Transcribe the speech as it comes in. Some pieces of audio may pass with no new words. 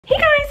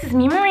is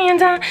me,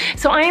 Miranda.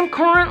 So I am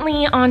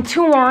currently on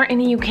tour in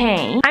the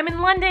UK. I'm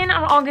in London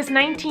on August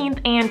 19th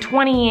and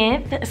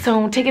 20th.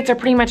 So tickets are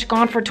pretty much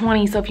gone for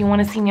 20. So if you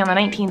want to see me on the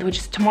 19th, which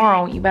is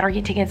tomorrow, you better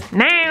get tickets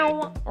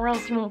now or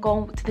else you won't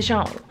go to the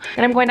show.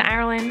 Then I'm going to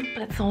Ireland,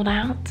 but it's sold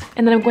out.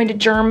 And then I'm going to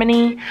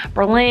Germany,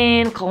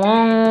 Berlin,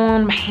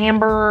 Cologne,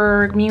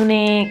 Hamburg,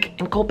 Munich,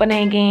 and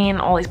Copenhagen,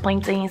 all these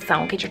places.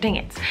 So get your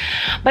tickets.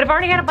 But I've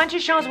already had a bunch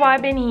of shows while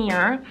I've been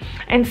here.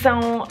 And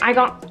so I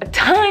got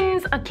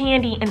tons of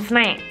candy and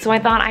snacks. So I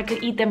thought I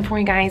could eat them for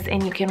you guys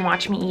and you can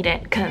watch me eat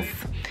it because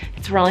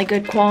it's really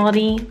good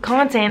quality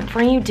content for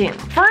YouTube.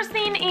 First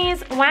thing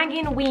is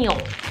wagon wheel.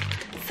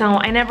 So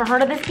I never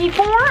heard of this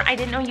before. I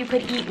didn't know you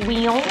could eat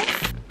wheels.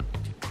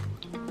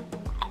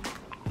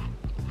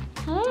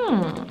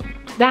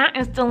 That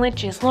is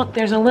delicious. Look,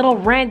 there's a little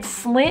red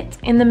slit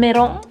in the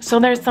middle. So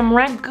there's some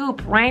red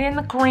goop right in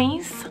the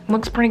crease.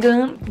 Looks pretty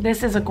good.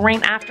 This is a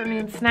great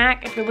afternoon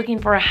snack if you're looking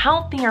for a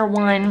healthier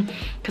one,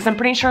 because I'm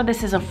pretty sure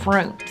this is a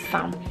fruit.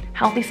 So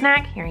healthy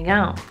snack, here you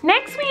go.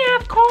 Next we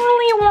have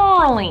Curly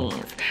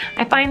Whirlies.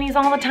 I find these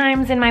all the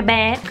times in my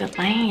bed. Look at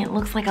that, it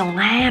looks like a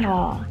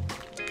ladder.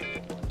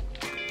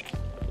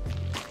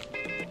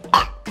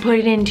 Put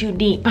it in too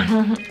deep.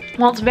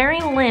 Well, it's very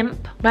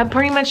limp, but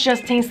pretty much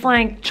just tastes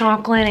like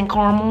chocolate and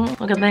caramel.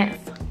 Look at this.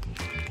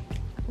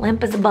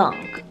 Limp as a bug.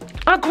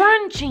 A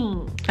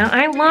crunchy. Now,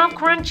 I love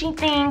crunchy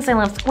things. I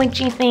love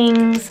squishy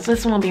things. So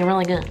this one will be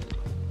really good.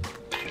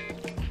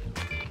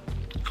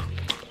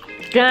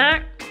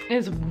 That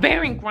is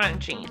very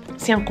crunchy.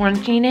 See how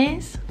crunchy it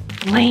is?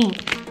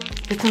 Wait.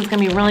 This one's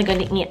gonna be really good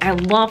to eat. I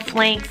love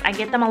flakes. I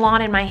get them a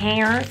lot in my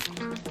hair.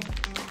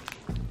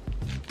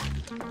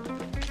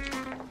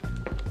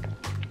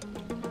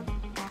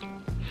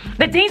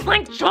 That tastes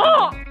like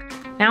chalk.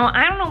 Now,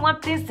 I don't know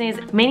what this is.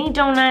 Mini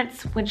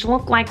donuts, which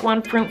look like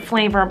one fruit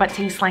flavor, but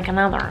taste like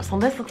another. So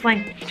this looks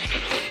like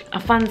a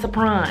fun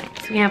surprise.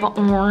 We have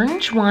an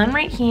orange one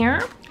right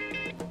here.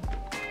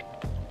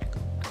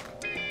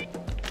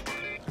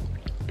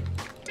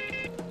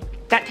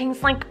 That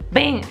tastes like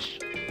fish.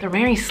 They're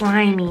very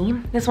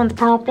slimy. This one's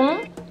purple.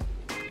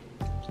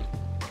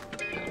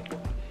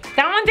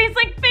 That one tastes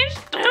like fish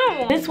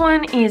too. This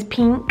one is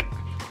pink.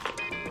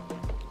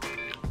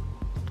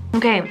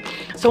 Okay,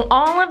 so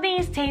all of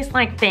these taste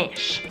like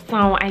fish.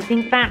 So I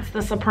think that's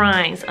the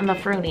surprise and the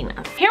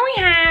fruitiness. Here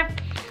we have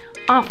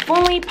a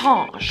fully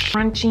posh,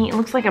 crunchy, it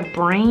looks like a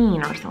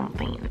brain or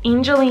something.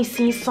 Angeli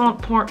sea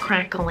salt pork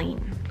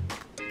crackling.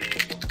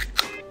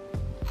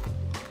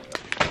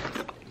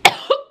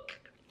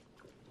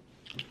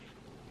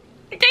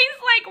 It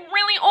tastes like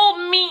really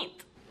old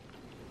meat.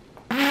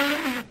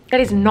 That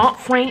is not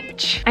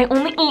French. I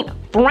only eat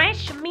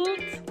fresh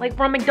meat, like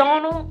from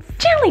McDonald's.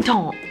 Jelly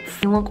tots.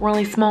 They look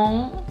really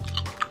small.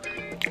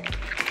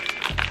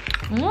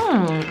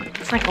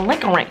 It's like a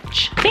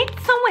licorice.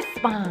 It's a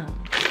whisper.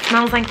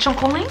 Smells like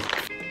chocolate.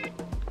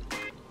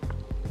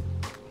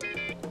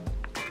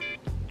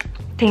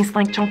 Tastes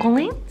like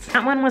chocolate.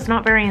 That one was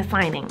not very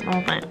exciting, no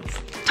offense.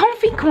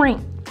 Toffee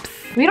crepes.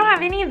 We don't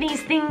have any of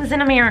these things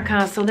in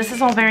America, so this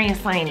is all very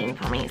exciting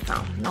for me,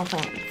 so no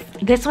thanks.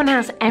 This one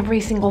has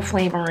every single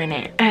flavor in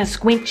it. It has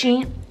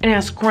squishy, it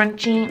has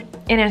crunchy,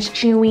 it has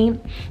chewy,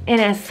 it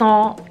has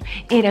salt,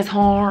 it has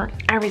hard,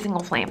 every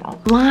single flavor.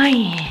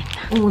 Lion.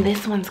 Ooh,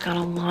 this one's got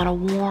a lot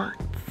of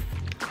warts.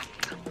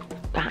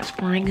 That's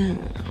pretty good.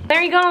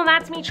 There you go,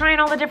 that's me trying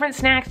all the different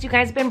snacks you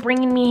guys have been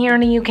bringing me here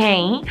in the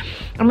UK.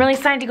 I'm really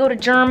excited to go to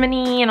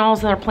Germany and all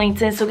those other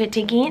places, so get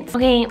tickets.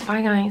 Okay,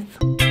 bye guys.